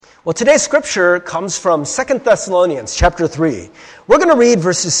Well, today's scripture comes from 2 Thessalonians chapter 3. We're going to read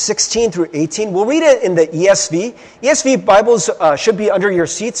verses 16 through 18. We'll read it in the ESV. ESV Bibles should be under your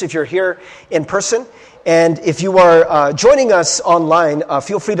seats if you're here in person. And if you are joining us online,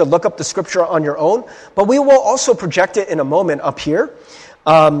 feel free to look up the scripture on your own. But we will also project it in a moment up here.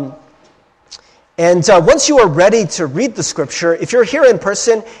 Once you are ready to read the scripture, if you're here in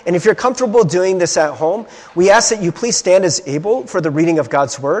person and if you're comfortable doing this at home, we ask that you please stand as able for the reading of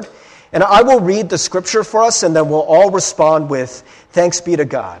God's word. And I will read the scripture for us, and then we'll all respond with thanks be to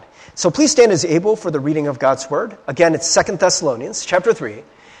God. So please stand as able for the reading of God's word. Again, it's 2 Thessalonians chapter 3,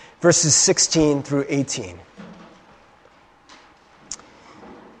 verses 16 through 18.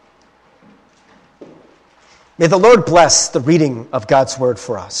 May the Lord bless the reading of God's word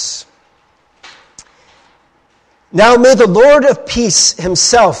for us. Now may the Lord of peace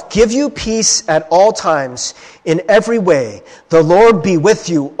himself give you peace at all times, in every way. The Lord be with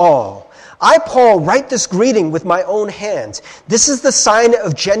you all. I, Paul, write this greeting with my own hand. This is the sign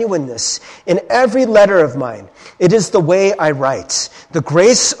of genuineness in every letter of mine. It is the way I write. The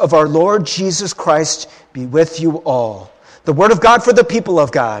grace of our Lord Jesus Christ be with you all. The word of God for the people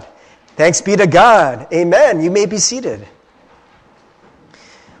of God. Thanks be to God. Amen. You may be seated.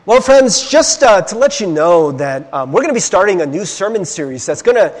 Well, friends, just to let you know that we're going to be starting a new sermon series that's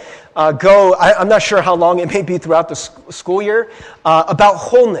going to go, I'm not sure how long it may be throughout the school year, about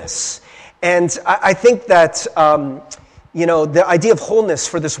wholeness. And I think that, the idea of wholeness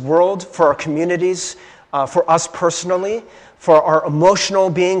for this world, for our communities, for us personally, for our emotional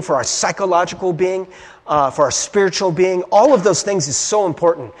being, for our psychological being, for our spiritual being, all of those things is so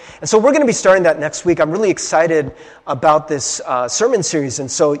important. And so we're going to be starting that next week. I'm really excited about this sermon series. And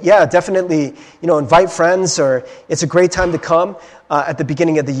so, yeah, definitely, invite friends, or it's a great time to come at the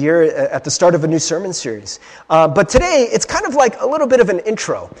beginning of the year, at the start of a new sermon series. But today, it's kind of like a little bit of an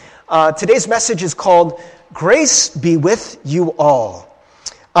intro. Today's message is called Grace Be With You All.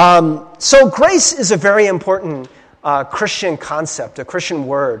 So grace is a very important Christian concept, a Christian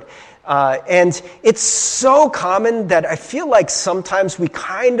word. And it's so common that I feel like sometimes we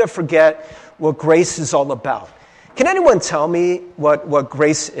kind of forget what grace is all about. Can anyone tell me what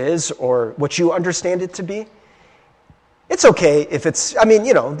grace is, or what you understand it to be? It's okay if it's,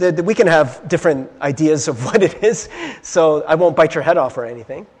 we can have different ideas of what it is, so I won't bite your head off or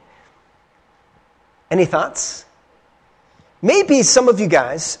anything. Any thoughts? Maybe some of you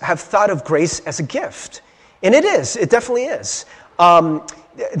guys have thought of grace as a gift. And it is. It definitely is.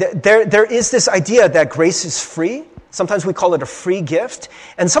 There is this idea that grace is free. Sometimes we call it a free gift.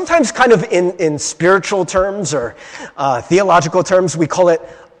 And sometimes kind of in spiritual terms or theological terms, we call it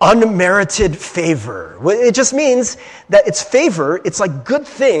unmerited favor. It just means that it's favor. It's like good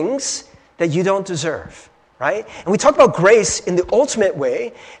things that you don't deserve, right? And we talk about grace in the ultimate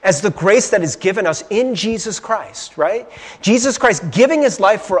way as the grace that is given us in Jesus Christ, right? Jesus Christ giving his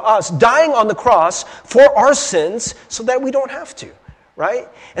life for us, dying on the cross for our sins so that we don't have to. Right?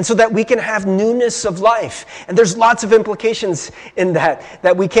 And so that we can have newness of life. And there's lots of implications in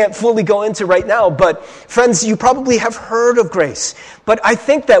that we can't fully go into right now. But friends, you probably have heard of grace. But I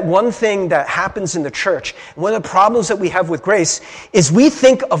think that one thing that happens in the church, one of the problems that we have with grace, is we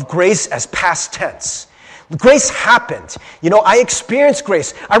think of grace as past tense. Grace happened. I experienced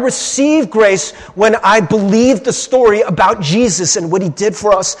grace. I received grace when I believed the story about Jesus and what he did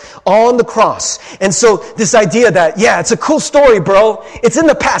for us on the cross. And so this idea that, yeah, it's a cool story, bro. It's in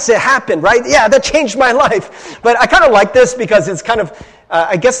the past. It happened, right? Yeah, that changed my life. But I kind of like this because it's kind of,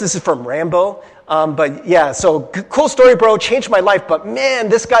 I guess this is from Rambo. But yeah, so cool story, bro. Changed my life. But man,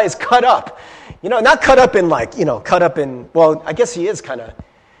 this guy is cut up. Not cut up in cut up in, well, I guess he is kind of.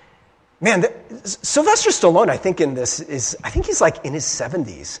 Man, Sylvester Stallone, I think he's like in his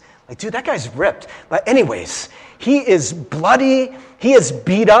 70s. Like, dude, that guy's ripped. But anyways, he is bloody, he is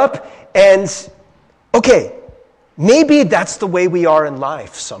beat up, and okay, maybe that's the way we are in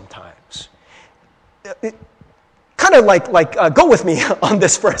life sometimes. Kind of like go with me on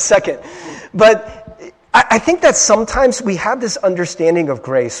this for a second. But I think that sometimes we have this understanding of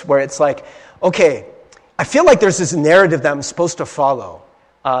grace where it's like, okay, I feel like there's this narrative that I'm supposed to follow.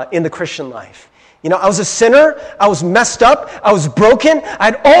 In the Christian life. I was a sinner, I was messed up, I was broken, I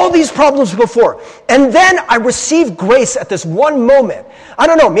had all these problems before. And then I received grace at this one moment. I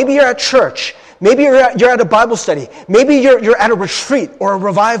don't know, maybe you're at church, maybe you're at a Bible study, maybe you're at a retreat or a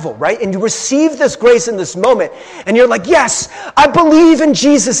revival, right? And you receive this grace in this moment, and you're like, yes, I believe in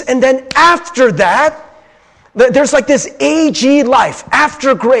Jesus. And then after that, there's like this AG life,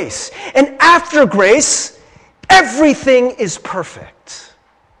 after grace. And after grace, everything is perfect.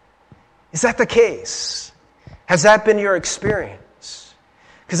 Is that the case? Has that been your experience?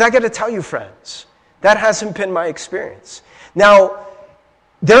 Because I got to tell you, friends, that hasn't been my experience. Now,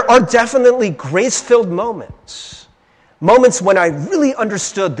 there are definitely grace-filled moments when I really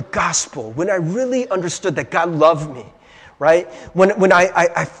understood the gospel, when I really understood that God loved me, right? When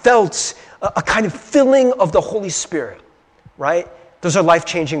I felt a kind of filling of the Holy Spirit, right? Those are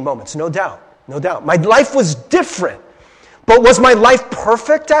life-changing moments, no doubt, no doubt. My life was different, but was my life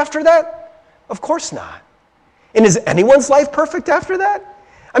perfect after that? Of course not. And is anyone's life perfect after that?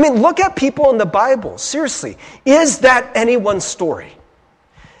 I mean, look at people in the Bible. Seriously, is that anyone's story?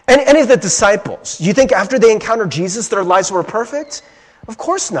 Any of the disciples, do you think after they encountered Jesus, their lives were perfect? Of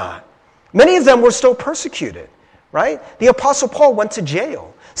course not. Many of them were still persecuted, right? The Apostle Paul went to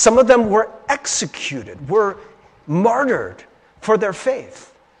jail. Some of them were executed, were martyred for their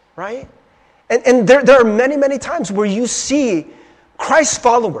faith, right? And there are many, many times where you see Christ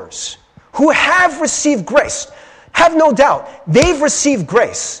followers who have received grace. Have no doubt, they've received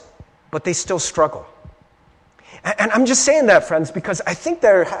grace, but they still struggle. And I'm just saying that, friends, because I think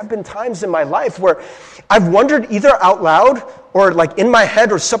there have been times in my life where I've wondered either out loud or like in my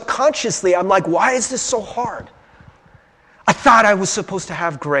head or subconsciously, I'm like, why is this so hard? I thought I was supposed to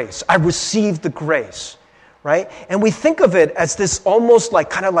have grace. I received the grace, right? And we think of it as this almost like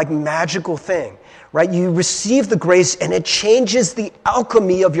kind of like magical thing, right? You receive the grace and it changes the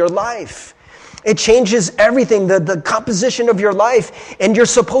alchemy of your life. It changes everything, the composition of your life, and you're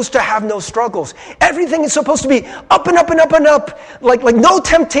supposed to have no struggles. Everything is supposed to be up and up and up and up, like no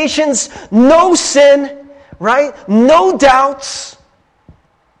temptations, no sin, right? No doubts.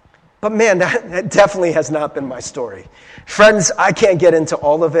 But man, that definitely has not been my story. Friends, I can't get into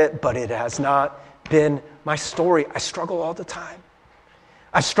all of it, but it has not been my story. I struggle all the time.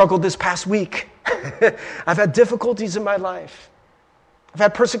 I've struggled this past week. I've had difficulties in my life. I've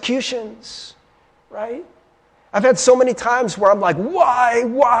had persecutions. Right? I've had so many times where I'm like,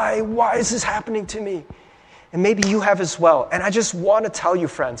 why is this happening to me? And maybe you have as well. And I just want to tell you,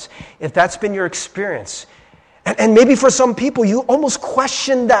 friends, if that's been your experience, and maybe for some people, you almost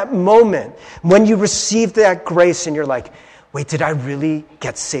question that moment when you received that grace and you're like, wait, did I really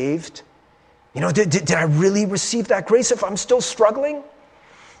get saved? You know, did I really receive that grace if I'm still struggling?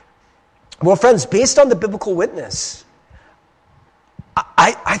 Well, friends, based on the biblical witness,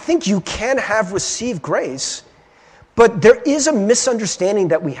 I think you can have received grace, but there is a misunderstanding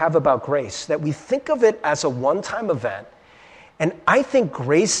that we have about grace, that we think of it as a one-time event. And I think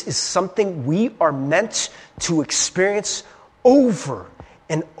grace is something we are meant to experience over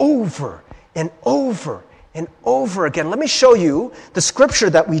and over and over and over again. Let me show you the scripture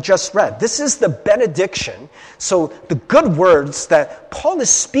that we just read. This is the benediction. So the good words that Paul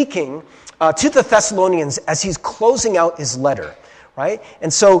is speaking to the Thessalonians as he's closing out his letter. Right?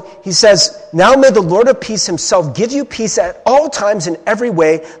 And so he says, now may the Lord of peace himself give you peace at all times in every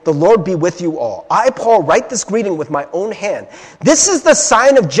way. The Lord be with you all. I, Paul, write this greeting with my own hand. This is the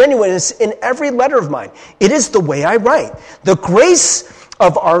sign of genuineness in every letter of mine. It is the way I write. The grace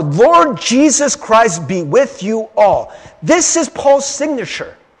of our Lord Jesus Christ be with you all. This is Paul's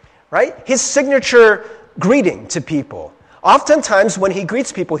signature, right? His signature greeting to people. Oftentimes when he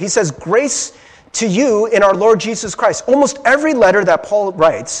greets people, he says, grace to you in our Lord Jesus Christ. Almost every letter that Paul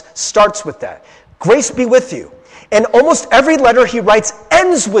writes starts with that. Grace be with you. And almost every letter he writes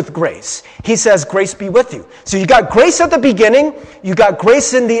ends with grace. He says, grace be with you. So you got grace at the beginning, you got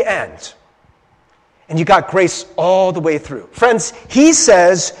grace in the end. And you got grace all the way through. Friends, he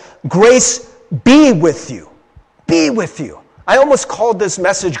says, grace be with you. Be with you. I almost called this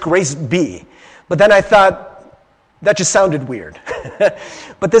message Grace Be. But then I thought, that just sounded weird.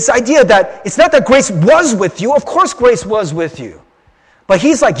 But this idea that it's not that grace was with you. Of course grace was with you. But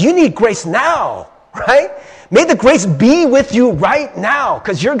he's like, you need grace now, right? May the grace be with you right now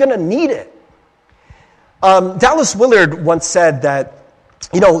because you're going to need it. Dallas Willard once said that,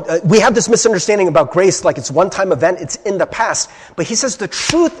 we have this misunderstanding about grace like it's a one-time event. It's in the past. But he says the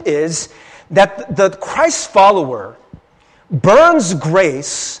truth is that the Christ follower burns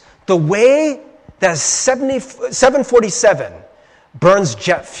grace the way that 747 burns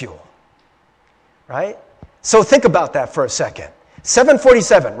jet fuel, right? So think about that for a second.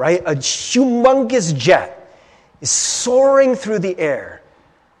 747, right? A humongous jet is soaring through the air.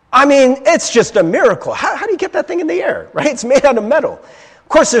 I mean, it's just a miracle. How do you get that thing in the air, right? It's made out of metal. Of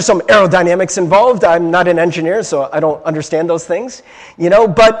course, there's some aerodynamics involved. I'm not an engineer, so I don't understand those things,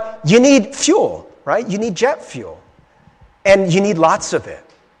 but you need fuel, right? You need jet fuel. And you need lots of it,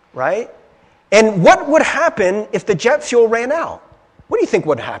 right? And what would happen if the jet fuel ran out? What do you think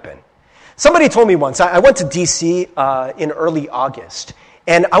would happen? Somebody told me once, I went to D.C. In early August,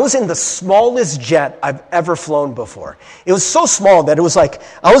 And I was in the smallest jet I've ever flown before. It was so small that it was like,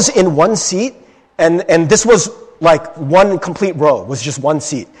 I was in one seat, and this was like one complete row, was just one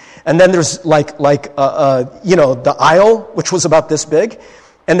seat. And then there's the aisle, which was about this big,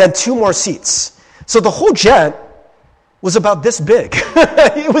 and then 2 more seats. So the whole jet was about this big.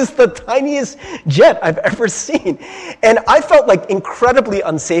 It was the tiniest jet I've ever seen. And I felt like incredibly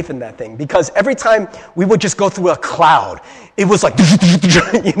unsafe in that thing because every time we would just go through a cloud, it was like,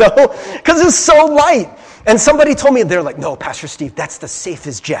 because it's so light. And somebody told me, they're like, no, Pastor Steve, that's the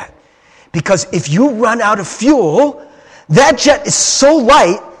safest jet. Because if you run out of fuel, that jet is so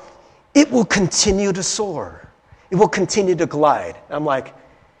light, it will continue to soar. It will continue to glide. And I'm like,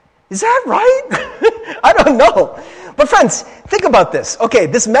 is that right? I don't know. But friends, think about this. Okay,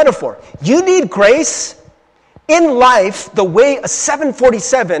 this metaphor. You need grace in life the way a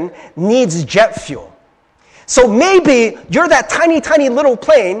 747 needs jet fuel. So maybe you're that tiny, tiny little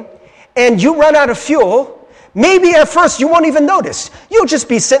plane and you run out of fuel. Maybe at first you won't even notice. You'll just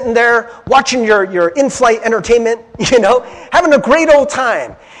be sitting there watching your in-flight entertainment, having a great old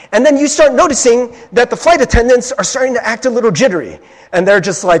time. And then you start noticing that the flight attendants are starting to act a little jittery. And they're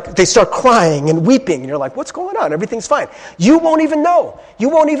just like, they start crying and weeping. And you're like, what's going on? Everything's fine. You won't even know. You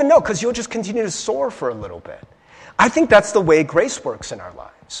won't even know because you'll just continue to soar for a little bit. I think that's the way grace works in our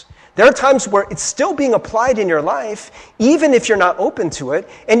lives. There are times where it's still being applied in your life, even if you're not open to it,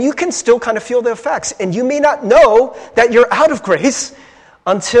 and you can still kind of feel the effects. And you may not know that you're out of grace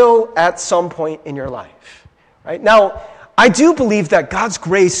until at some point in your life. Right? Now, I do believe that God's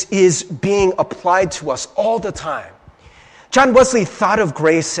grace is being applied to us all the time. John Wesley thought of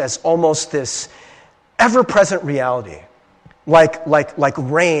grace as almost this ever-present reality, like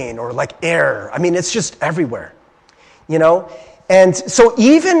rain or like air. I mean, it's just everywhere, And so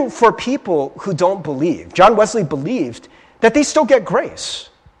even for people who don't believe, John Wesley believed that they still get grace,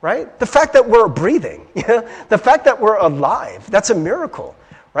 right? The fact that we're breathing, the fact that we're alive, that's a miracle,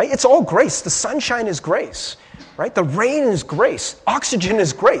 right? It's all grace. The sunshine is grace. Right? The rain is grace. Oxygen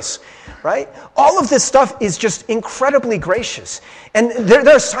is grace, right? All of this stuff is just incredibly gracious. And there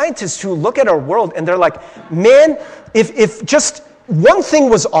are scientists who look at our world and they're like, man, if just one thing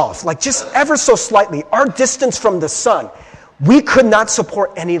was off, like just ever so slightly, our distance from the sun, we could not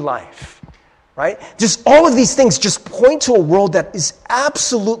support any life, right? Just all of these things just point to a world that is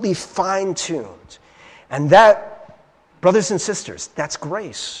absolutely fine-tuned. And that, brothers and sisters, that's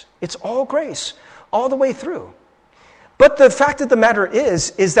grace. It's all grace, all the way through. But the fact of the matter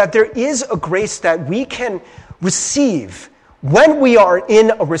is that there is a grace that we can receive when we are in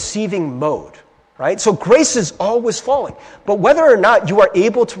a receiving mode, right? So grace is always falling. But whether or not you are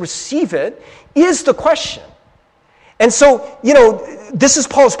able to receive it is the question. And so, this is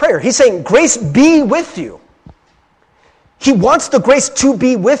Paul's prayer. He's saying, grace be with you. He wants the grace to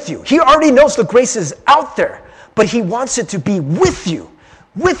be with you. He already knows the grace is out there, but he wants it to be with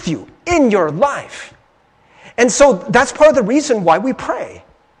you in your life. And so that's part of the reason why we pray.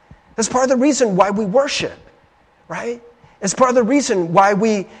 That's part of the reason why we worship, right? It's part of the reason why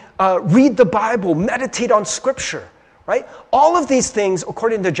we read the Bible, meditate on Scripture, right? All of these things,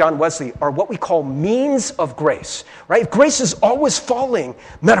 according to John Wesley, are what we call means of grace, right? If grace is always falling,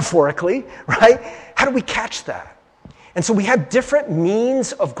 metaphorically, right? How do we catch that? And so we have different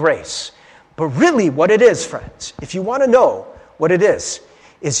means of grace. But really what it is, friends, if you want to know what it is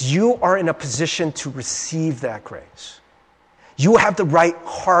you are in a position to receive that grace. You have the right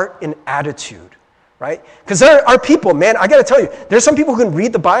heart and attitude, right? Because there are people, man, I got to tell you, there's some people who can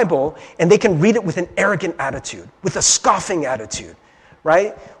read the Bible and they can read it with an arrogant attitude, with a scoffing attitude,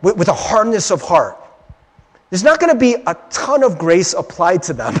 right? With a hardness of heart. There's not going to be a ton of grace applied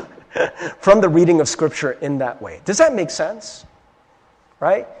to them from the reading of Scripture in that way. Does that make sense?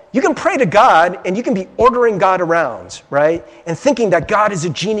 Right? You can pray to God and you can be ordering God around, right? And thinking that God is a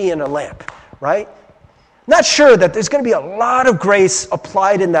genie in a lamp, right? Not sure that there's going to be a lot of grace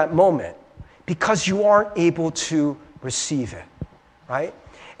applied in that moment because you aren't able to receive it, right?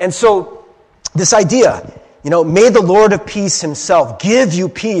 And so this idea, may the Lord of peace himself give you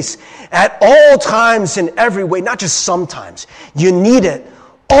peace at all times in every way, not just sometimes. You need it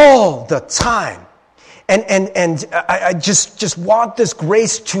all the time. And I just want this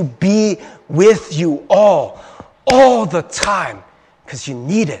grace to be with you all the time, because you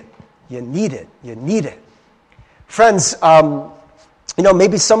need it. You need it. You need it. Friends,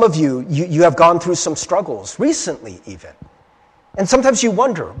 maybe some of you have gone through some struggles recently even. And sometimes you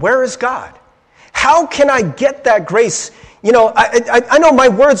wonder, where is God? How can I get that grace? I know my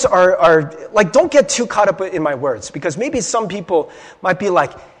words are like, don't get too caught up in my words, because maybe some people might be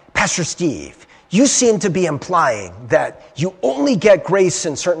like, Pastor Steve, you seem to be implying that you only get grace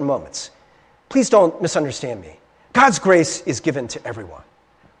in certain moments. Please don't misunderstand me. God's grace is given to everyone,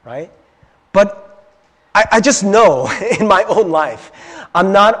 right? But I just know in my own life,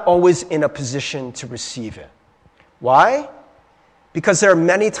 I'm not always in a position to receive it. Why? Because there are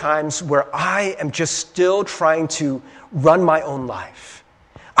many times where I am just still trying to run my own life.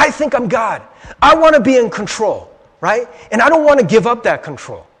 I think I'm God. I want to be in control, right? And I don't want to give up that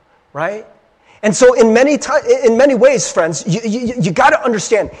control, right? And so in many ways, friends, you got to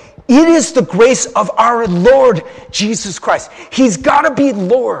understand, it is the grace of our Lord Jesus Christ. He's got to be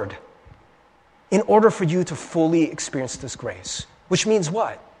Lord in order for you to fully experience this grace. Which means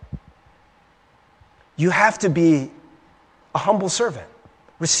what? You have to be a humble servant,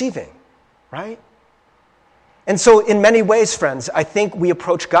 receiving, right? And so in many ways, friends, I think we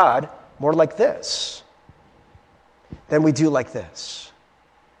approach God more like this than we do like this.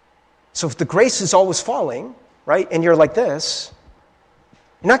 So if the grace is always falling, right, and you're like this,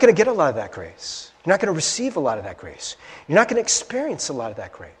 you're not going to get a lot of that grace. You're not going to receive a lot of that grace. You're not going to experience a lot of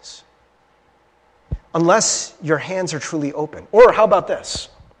that grace unless your hands are truly open. Or how about this?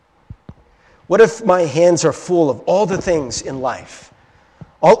 What if my hands are full of all the things in life,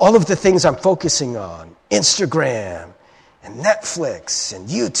 all of the things I'm focusing on, Instagram and Netflix and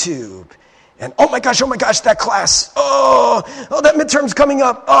YouTube, and oh my gosh, that class. Oh, that midterm's coming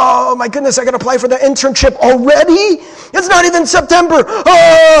up. Oh my goodness, I got to apply for that internship already? It's not even September.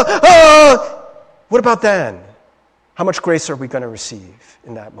 What about then? How much grace are we going to receive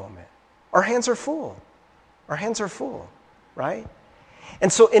in that moment? Our hands are full. Our hands are full, right?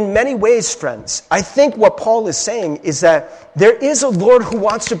 And so in many ways, friends, I think what Paul is saying is that there is a Lord who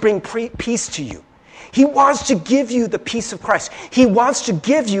wants to bring peace to you. He wants to give you the peace of Christ. He wants to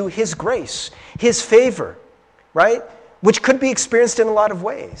give you his grace, his favor, right? Which could be experienced in a lot of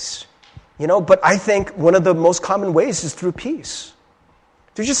ways. But I think one of the most common ways is through peace.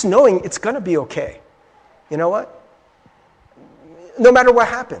 Through just knowing it's going to be okay. You know what? No matter what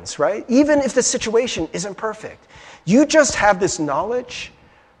happens, right? Even if the situation isn't perfect, you just have this knowledge,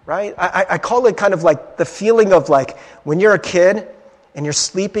 right? I call it kind of like the feeling of like when you're a kid and you're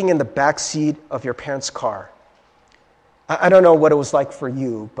sleeping in the back seat of your parents' car. I don't know what it was like for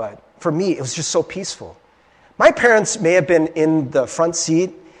you, but for me, it was just so peaceful. My parents may have been in the front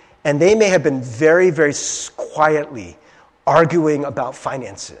seat, and they may have been very, very quietly arguing about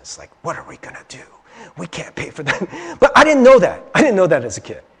finances. Like, what are we going to do? We can't pay for that. But I didn't know that. I didn't know that as a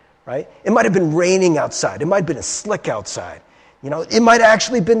kid, right? It might have been raining outside. It might have been slick outside. It might have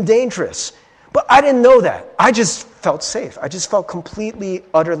actually been dangerous. But I didn't know that. I just felt safe. I just felt completely,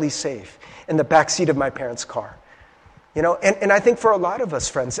 utterly safe in the backseat of my parents' car. And I think for a lot of us,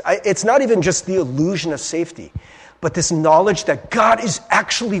 friends, it's not even just the illusion of safety, but this knowledge that God is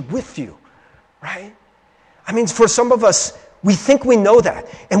actually with you, right? I mean, for some of us, we think we know that,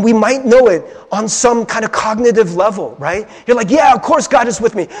 and we might know it on some kind of cognitive level, right? You're like, yeah, of course God is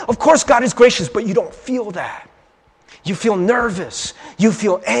with me. Of course God is gracious, but you don't feel that. You feel nervous. You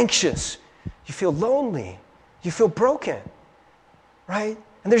feel anxious. You feel lonely. You feel broken, right?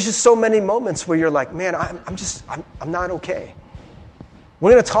 And there's just so many moments where you're like, man, I'm not okay.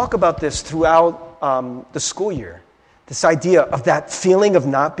 We're going to talk about this throughout the school year, this idea of that feeling of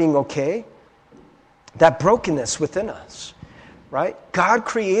not being okay, that brokenness within us, right? God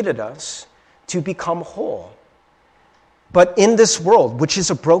created us to become whole. But in this world, which is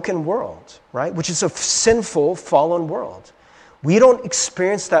a broken world, right, which is a sinful, fallen world, we don't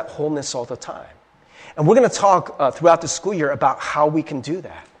experience that wholeness all the time. And we're going to talk throughout the school year about how we can do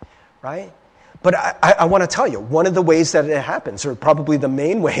that, right? But I want to tell you, one of the ways that it happens, or probably the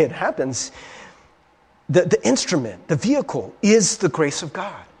main way it happens, the instrument, the vehicle, is the grace of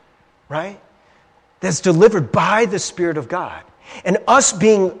God, right? That's delivered by the Spirit of God. And us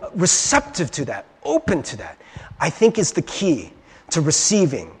being receptive to that, open to that, I think is the key to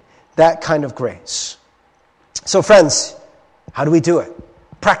receiving that kind of grace. So friends, how do we do it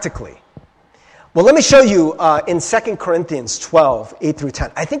practically? Well, let me show you in 2 Corinthians 12, 8 through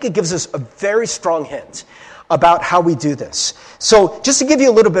 10. I think it gives us a very strong hint about how we do this. So just to give you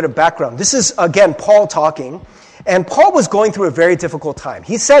a little bit of background, this is, again, Paul talking. And Paul was going through a very difficult time.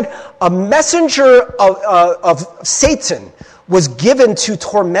 He said a messenger of Satan was given to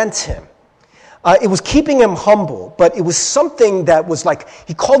torment him. It was keeping him humble, but it was something that was like,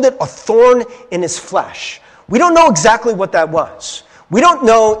 he called it a thorn in his flesh. We don't know exactly what that was. We don't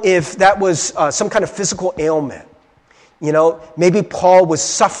know if that was some kind of physical ailment. Maybe Paul was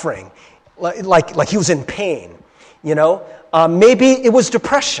suffering, like he was in pain. Maybe it was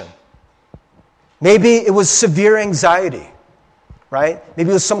depression. Maybe it was severe anxiety, right? Maybe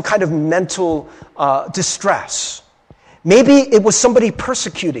it was some kind of mental distress. Maybe it was somebody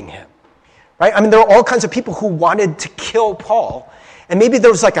persecuting him, right? I mean, there are all kinds of people who wanted to kill Paul. And maybe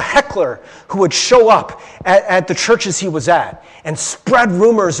there was like a heckler who would show up at the churches he was at and spread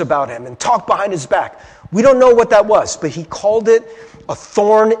rumors about him and talk behind his back. We don't know what that was, but he called it a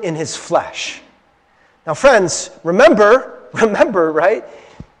thorn in his flesh. Now, friends, remember, right?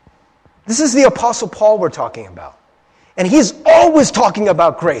 This is the Apostle Paul we're talking about. And he's always talking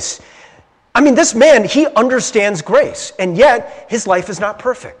about grace. I mean, this man, he understands grace, and yet his life is not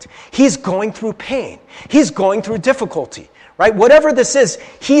perfect. He's going through pain. He's going through difficulty. Right? Whatever this is,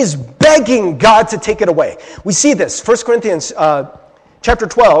 he is begging God to take it away. We see this, 1 Corinthians chapter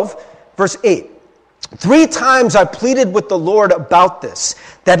 12, verse 8. 3 times I pleaded with the Lord about this,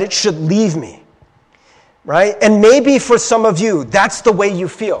 that it should leave me. Right? And maybe for some of you, that's the way you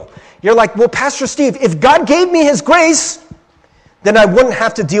feel. You're like, well, Pastor Steve, if God gave me his grace, then I wouldn't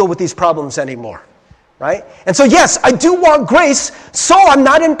have to deal with these problems anymore. Right? And so, yes, I do want grace so I'm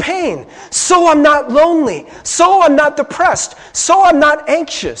not in pain, so I'm not lonely, so I'm not depressed, so I'm not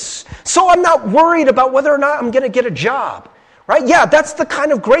anxious, so I'm not worried about whether or not I'm going to get a job. Right? Yeah, that's the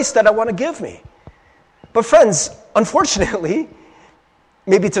kind of grace that I want to give me. But friends, unfortunately,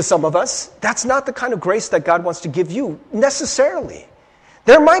 maybe to some of us, that's not the kind of grace that God wants to give you necessarily.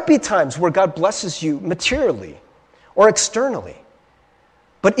 There might be times where God blesses you materially or externally.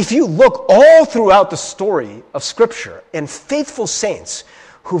 But if you look all throughout the story of Scripture and faithful saints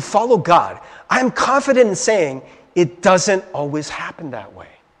who follow God, I'm confident in saying it doesn't always happen that way.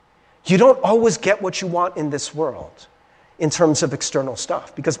 You don't always get what you want in this world in terms of external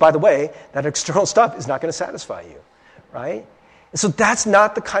stuff. Because, by the way, that external stuff is not going to satisfy you, right? And so that's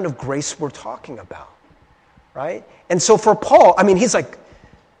not the kind of grace we're talking about, right? And so for Paul, I mean, he's like,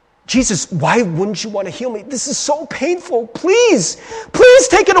 Jesus, why wouldn't you want to heal me? This is so painful. Please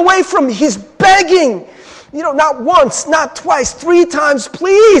take it away from me. He's begging, not once, not twice, 3 times.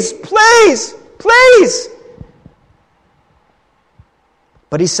 Please.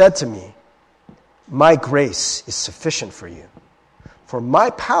 But he said to me, my grace is sufficient for you, for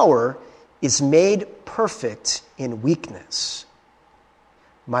my power is made perfect in weakness.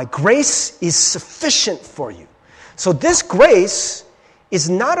 My grace is sufficient for you. So this grace is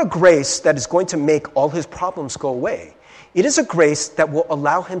not a grace that is going to make all his problems go away. It is a grace that will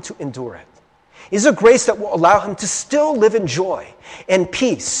allow him to endure it. It is a grace that will allow him to still live in joy and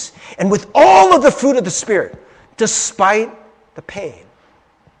peace and with all of the fruit of the Spirit, despite the pain.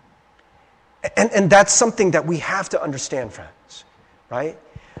 And that's something that we have to understand, friends, right?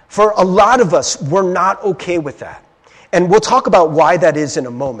 For a lot of us, we're not okay with that. And we'll talk about why that is in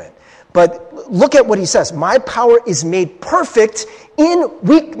a moment. But look at what he says. My power is made perfect in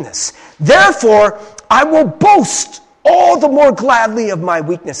weakness. Therefore, I will boast all the more gladly of my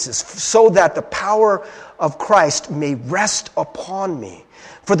weaknesses, so that the power of Christ may rest upon me.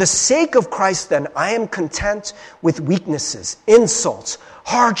 For the sake of Christ, then, I am content with weaknesses, insults,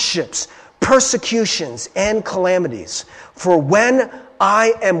 hardships, persecutions, and calamities. For when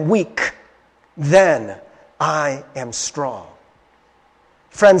I am weak, then I am strong.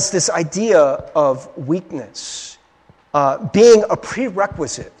 Friends, this idea of weakness being a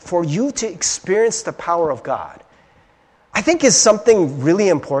prerequisite for you to experience the power of God, I think is something really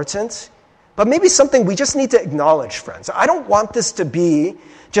important, but maybe something we just need to acknowledge, friends. I don't want this to be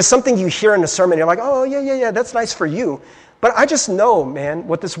just something you hear in a sermon, and you're like, oh, yeah, that's nice for you. But I just know, man,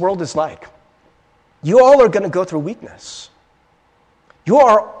 what this world is like. You all are going to go through weakness. You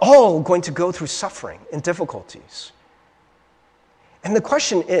are all going to go through suffering and difficulties. And the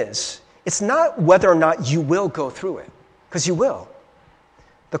question is, it's not whether or not you will go through it, because you will.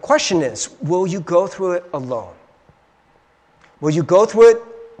 The question is, will you go through it alone? Will you go through it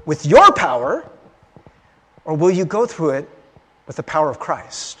with your power, or will you go through it with the power of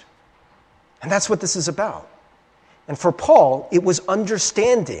Christ? And that's what this is about. And for Paul, it was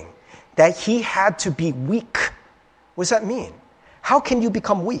understanding that he had to be weak. What does that mean? How can you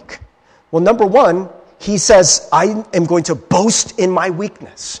become weak? Well, number one, he says, I am going to boast in my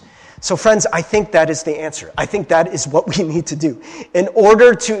weakness. So friends, I think that is the answer. I think that is what we need to do. In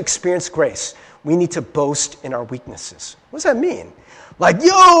order to experience grace, we need to boast in our weaknesses. What does that mean? Like,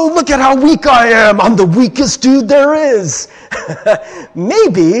 yo, look at how weak I am. I'm the weakest dude there is.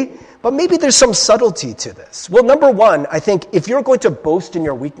 Maybe, but maybe there's some subtlety to this. Well, number one, I think if you're going to boast in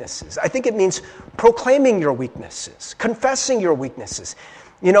your weaknesses, I think it means proclaiming your weaknesses, confessing your weaknesses.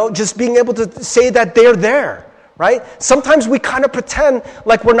 Just being able to say that they're there, right? Sometimes we kind of pretend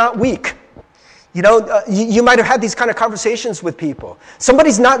like we're not weak. You might have had these kind of conversations with people.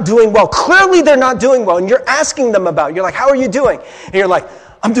 Somebody's not doing well. Clearly they're not doing well, and you're asking them about it. You're like, how are you doing? And you're like,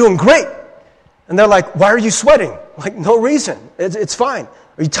 I'm doing great. And they're like, why are you sweating? Like, no reason. It's fine.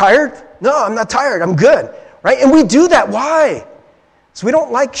 Are you tired? No, I'm not tired. I'm good. Right? And we do that. Why? So we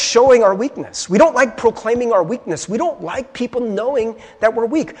don't like showing our weakness. We don't like proclaiming our weakness. We don't like people knowing that we're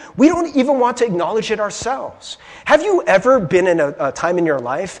weak. We don't even want to acknowledge it ourselves. Have you ever been in a time in your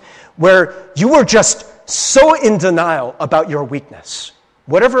life where you were just so in denial about your weakness?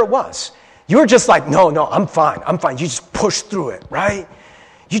 Whatever it was. You were just like, no, I'm fine. You just push through it, right?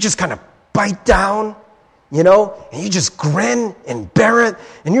 You just kind of bite down, and you just grin and bear it,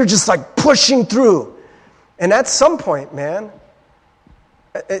 and you're just like pushing through. And at some point, man,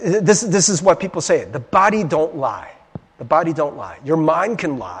 this is what people say. The body don't lie. The body don't lie. Your mind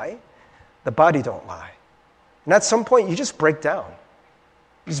can lie. The body don't lie. And at some point, you just break down.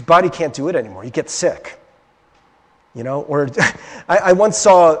 Your body can't do it anymore. You get sick. Or I once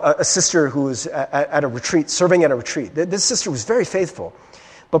saw a sister who was at a retreat, serving at a retreat. This sister was very faithful,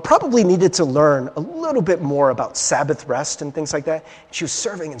 but probably needed to learn a little bit more about Sabbath rest and things like that. She was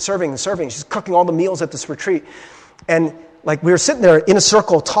serving and serving and serving. She's cooking all the meals at this retreat. And like we were sitting there in a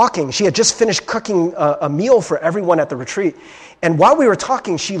circle talking. She had just finished cooking a meal for everyone at the retreat. And while we were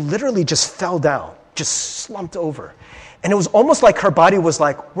talking, she literally just fell down, just slumped over. And it was almost like her body was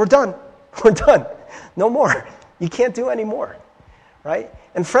like, we're done. No more. You can't do any more, right?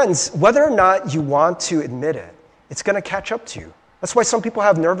 And friends, whether or not you want to admit it, it's going to catch up to you. That's why some people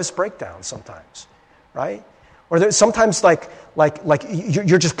have nervous breakdowns sometimes, right? Or there's sometimes like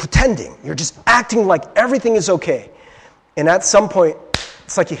you're just pretending. You're just acting like everything is okay. And at some point,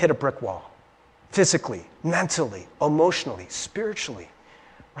 it's like you hit a brick wall. Physically, mentally, emotionally, spiritually,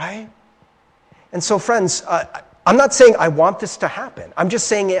 right? And so friends, I'm not saying I want this to happen. I'm just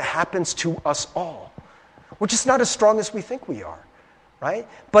saying it happens to us all. We're just not as strong as we think we are, right?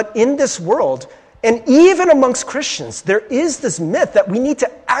 But in this world, and even amongst Christians, there is this myth that we need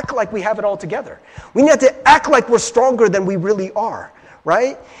to act like we have it all together. We need to act like we're stronger than we really are,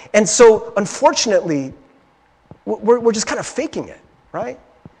 right? And so, unfortunately, we're just kind of faking it, right?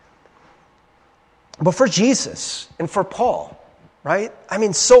 But for Jesus and for Paul, right? I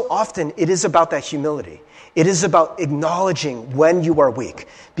mean, so often it is about that humility. It is about acknowledging when you are weak,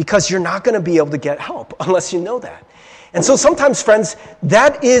 because you're not going to be able to get help unless you know that. And so sometimes, friends,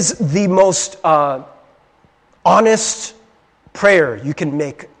 that is the most honest prayer you can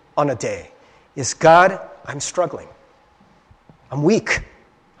make on a day, is God, I'm struggling. I'm weak.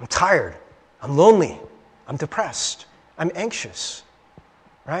 I'm tired. I'm lonely. I'm depressed. I'm anxious,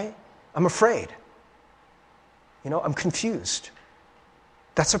 right? I'm afraid. I'm confused.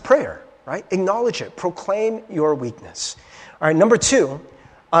 That's a prayer, right? Acknowledge it. Proclaim your weakness. All right, number 2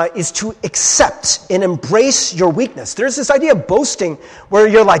 is to accept and embrace your weakness. There's this idea of boasting where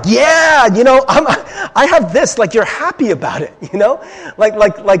you're like, yeah, I have this, like you're happy about it,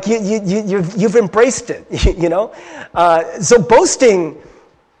 like you've embraced it, So boasting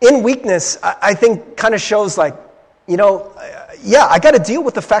in weakness, I think, kind of shows like, yeah, I got to deal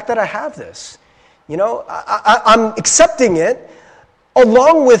with the fact that I have this. I'm accepting it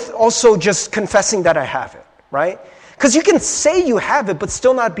along with also just confessing that I have it, right? Because you can say you have it, but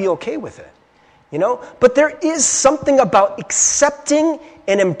still not be okay with it, But there is something about accepting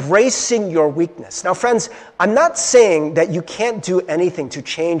and embracing your weakness. Now, friends, I'm not saying that you can't do anything to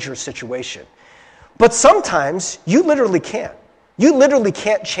change your situation. But sometimes you literally can't. You literally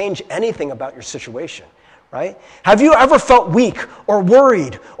can't change anything about your situation, right? Have you ever felt weak or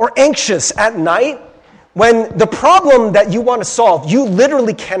worried or anxious at night when the problem that you want to solve, you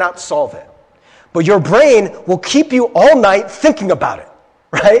literally cannot solve it? But your brain will keep you all night thinking about it,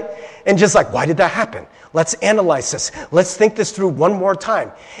 right? And just like, why did that happen? Let's analyze this. Let's think this through one more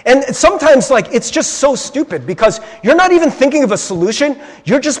time. And sometimes, it's just so stupid because you're not even thinking of a solution.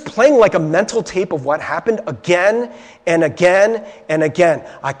 You're just playing like a mental tape of what happened again and again and again.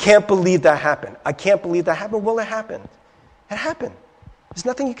 I can't believe that happened. I can't believe that happened. Well, it happened. It happened. There's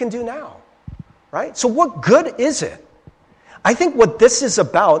nothing you can do now, right? So what good is it? I think what this is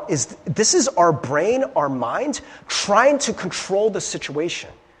about is this is our brain, our mind, trying to control the situation.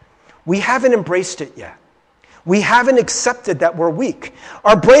 We haven't embraced it yet. We haven't accepted that we're weak.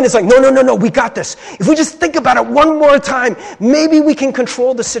 Our brain is like, no, we got this. If we just think about it one more time, maybe we can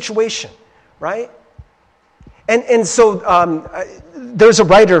control the situation, right? And so there's a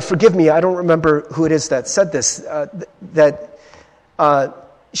writer, forgive me, I don't remember who it is that said this,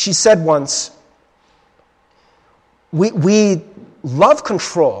 she said once, we love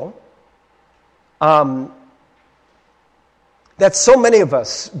control that so many of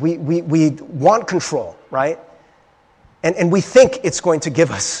us, we want control, right? And we think it's going to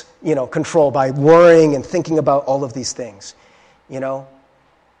give us, control by worrying and thinking about all of these things,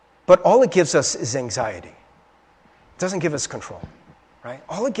 But all it gives us is anxiety. It doesn't give us control, right?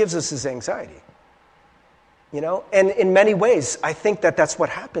 All it gives us is anxiety, And in many ways, I think that that's what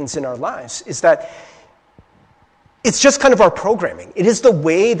happens in our lives, is that it's just kind of our programming. It is the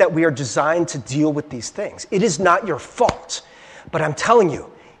way that we are designed to deal with these things. It is not your fault. But I'm telling you,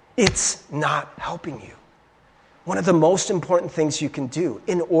 it's not helping you. One of the most important things you can do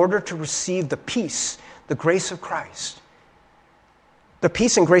in order to receive the peace, the grace of Christ, the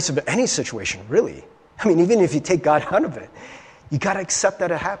peace and grace of any situation, really. I mean, even if you take God out of it, you got to accept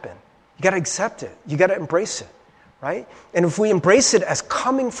that it happened. You got to accept it. You got to embrace it, right? And if we embrace it as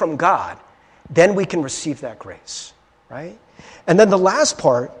coming from God, then we can receive that grace, right? And then the last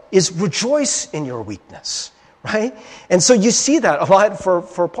part is rejoice in your weakness, right? And so you see that a lot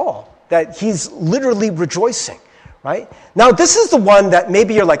for Paul, that he's literally rejoicing, right? Now, this is the one that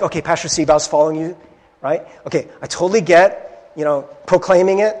maybe you're like, okay, Pastor Steve, I was following you, right? Okay, I totally get,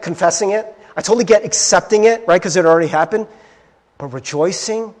 proclaiming it, confessing it. I totally get accepting it, right, because it already happened. But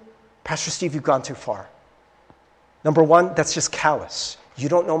rejoicing, Pastor Steve, you've gone too far. Number one, that's just callous. You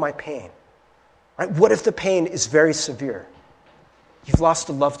don't know my pain. Right? What if the pain is very severe? You've lost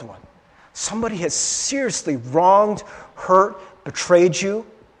a loved one. Somebody has seriously wronged, hurt, betrayed you,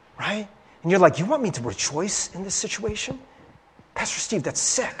 right? And you're like, you want me to rejoice in this situation? Pastor Steve, that's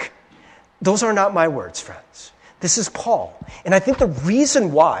sick. Those are not my words, friends. This is Paul. And I think the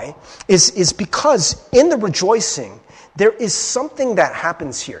reason why is because in the rejoicing, there is something that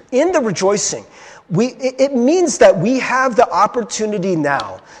happens here. In the rejoicing, it means that we have the opportunity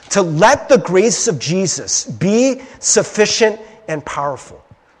now to let the grace of Jesus be sufficient and powerful,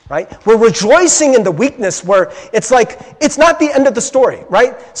 right? We're rejoicing in the weakness where it's like, it's not the end of the story,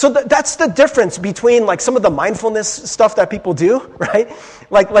 right? So that's the difference between like some of the mindfulness stuff that people do, right?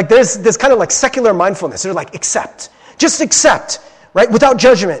 Like there's kind of like secular mindfulness. They're like, just accept, right? Without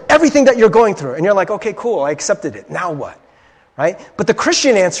judgment, everything that you're going through. And you're like, okay, cool, I accepted it. Now what? Right? But the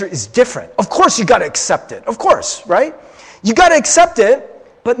Christian answer is different. Of course you got to accept it. Of course, right? You got to accept it,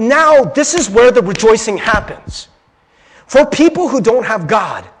 but now this is where the rejoicing happens. For people who don't have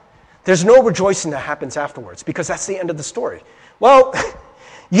God, there's no rejoicing that happens afterwards because that's the end of the story. Well,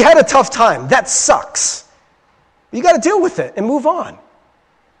 you had a tough time. That sucks. You got to deal with it and move on.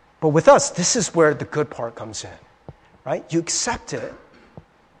 But with us, this is where the good part comes in, right? You accept it,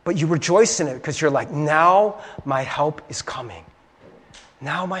 but you rejoice in it because you're like, now my help is coming.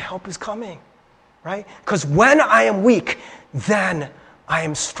 Now my help is coming, right? Because when I am weak, then I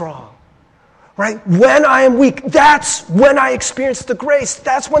am strong, right? When I am weak, that's when I experience the grace.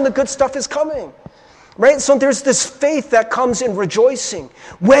 That's when the good stuff is coming, right? So there's this faith that comes in rejoicing.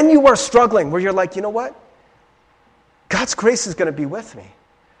 When you are struggling, where you're like, you know what? God's grace is going to be with me.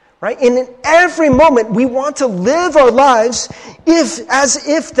 Right? And in every moment, we want to live our lives as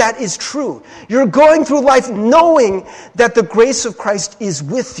if that is true. You're going through life knowing that the grace of Christ is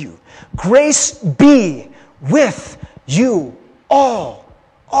with you. Grace be with you all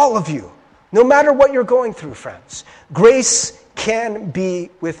of you. No matter what you're going through, friends. Grace can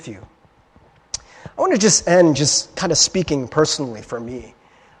be with you. I want to just end just kind of speaking personally for me.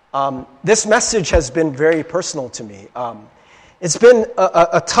 This message has been very personal to me. It's been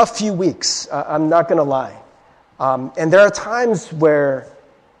a tough few weeks, I'm not going to lie. And there are times where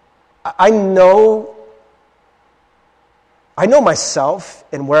I know myself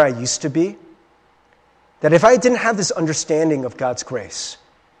and where I used to be, that if I didn't have this understanding of God's grace,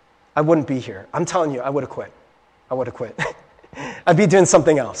 I wouldn't be here. I'm telling you, I would have quit. I'd be doing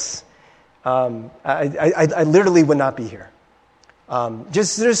something else. I literally would not be here.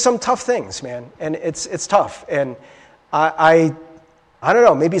 There's some tough things, man, and it's tough. And I don't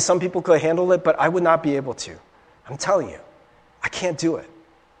know, maybe some people could handle it, but I would not be able to. I'm telling you, I can't do it.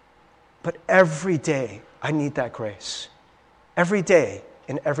 But every day, I need that grace. Every day,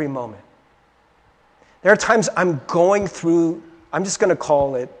 in every moment. There are times I'm going through, I'm just going to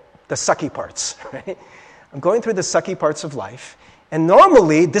call it the sucky parts, right? I'm going through the sucky parts of life, and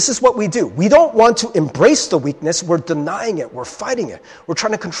normally, this is what we do. We don't want to embrace the weakness. We're denying it. We're fighting it. We're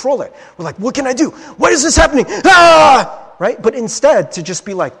trying to control it. We're like, what can I do? Why is this happening? Right? But instead, to just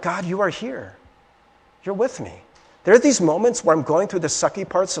be like, God, you are here. You're with me. There are these moments where I'm going through the sucky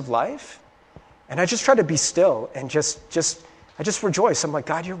parts of life, and I just try to be still and I just rejoice. I'm like,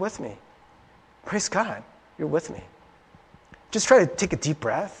 God, you're with me. Praise God, you're with me. Just try to take a deep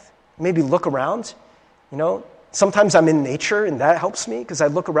breath, maybe look around, Sometimes I'm in nature, and that helps me because I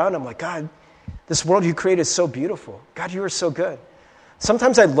look around and I'm like, God, This world you created is so beautiful. God, you are so good.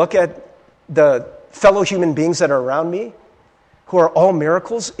 Sometimes I look at the fellow human beings that are around me who are all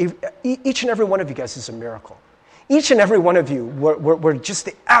miracles. Each and every one of you guys is a miracle. Each and every one of you were just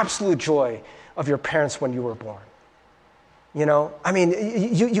the absolute joy of your parents when you were born. You know, I mean,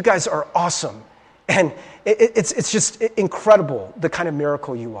 you guys are awesome. And it's just incredible the kind of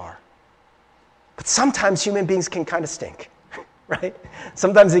miracle you are. But sometimes human beings can kind of stink, right?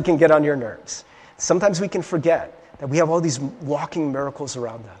 Sometimes they can get on your nerves. Sometimes we can forget that we have all these walking miracles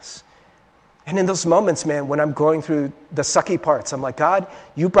around us. And in those moments, man, when I'm going through the sucky parts, I'm like, God,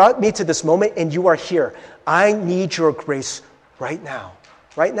 you brought me to this moment and you are here. I need your grace right now.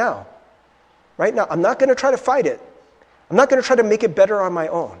 Right now. Right now. I'm not going to try to fight it. I'm not going to try to make it better on my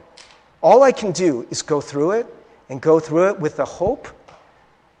own. All I can do is go through it and go through it with the hope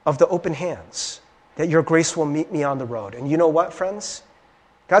of the open hands, that your grace will meet me on the road. And you know what, friends?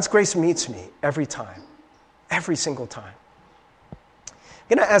 God's grace meets me every time, every single time. I'm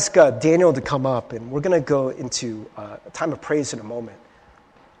going to ask Daniel to come up, and we're going to go into a time of praise in a moment.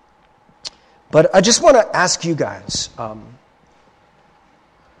 But I just want to ask you guys, are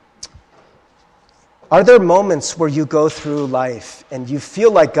there moments where you go through life and you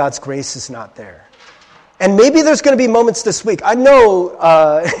feel like God's grace is not there? And maybe there's going to be moments this week. I know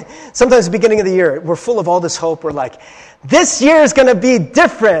sometimes at the beginning of the year, we're full of all this hope. We're like, this year is going to be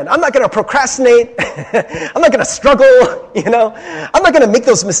different. I'm not going to procrastinate. I'm not going to struggle, you know. I'm not going to make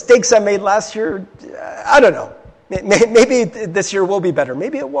those mistakes I made last year. I don't know. Maybe this year will be better.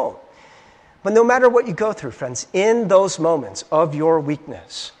 Maybe it won't. But no matter what you go through, friends, in those moments of your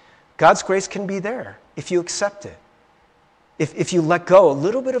weakness, God's grace can be there if you accept it. If you let go a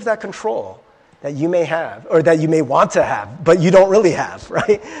little bit of that control that you may have, or that you may want to have, but you don't really have,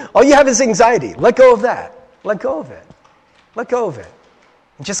 right? All you have is anxiety. Let go of that. Let go of it. Let go of it.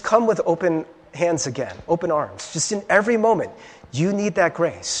 And just come with open hands again, open arms. Just in every moment, you need that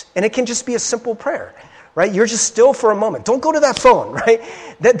grace. And it can just be a simple prayer, right? You're just still for a moment. Don't go to that phone, right?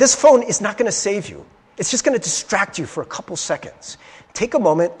 This phone is not going to save you. It's just going to distract you for a couple seconds. Take a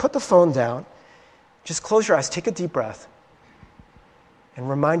moment, put the phone down, just close your eyes, take a deep breath, and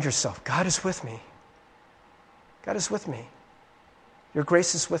remind yourself, God is with me. God is with me. Your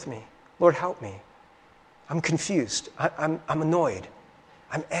grace is with me. Lord, help me. I'm confused. I'm annoyed.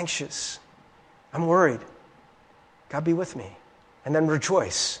 I'm anxious. I'm worried. God, be with me. And then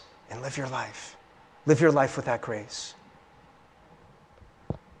rejoice and live your life. Live your life with that grace.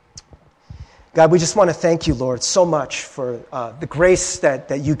 God, we just want to thank you, Lord, so much for the grace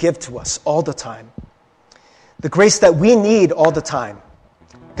that you give to us all the time. The grace that we need all the time.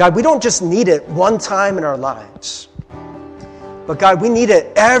 God, we don't just need it one time in our lives. But God, we need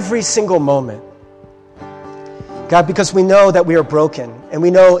it every single moment. God, because we know that we are broken, and we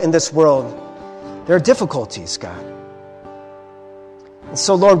know in this world there are difficulties, God. And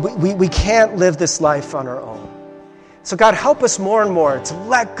so, Lord, we can't live this life on our own. So, God, help us more and more to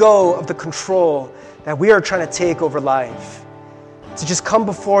let go of the control that we are trying to take over life, to just come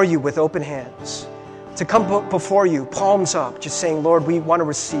before you with open hands, to come before you, palms up, just saying, Lord, we want to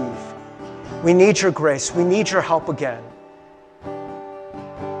receive. We need your grace. We need your help again.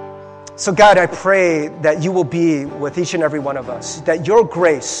 So, God, I pray that you will be with each and every one of us, that your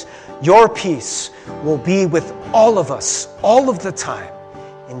grace, your peace will be with all of us, all of the time.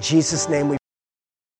 In Jesus' name we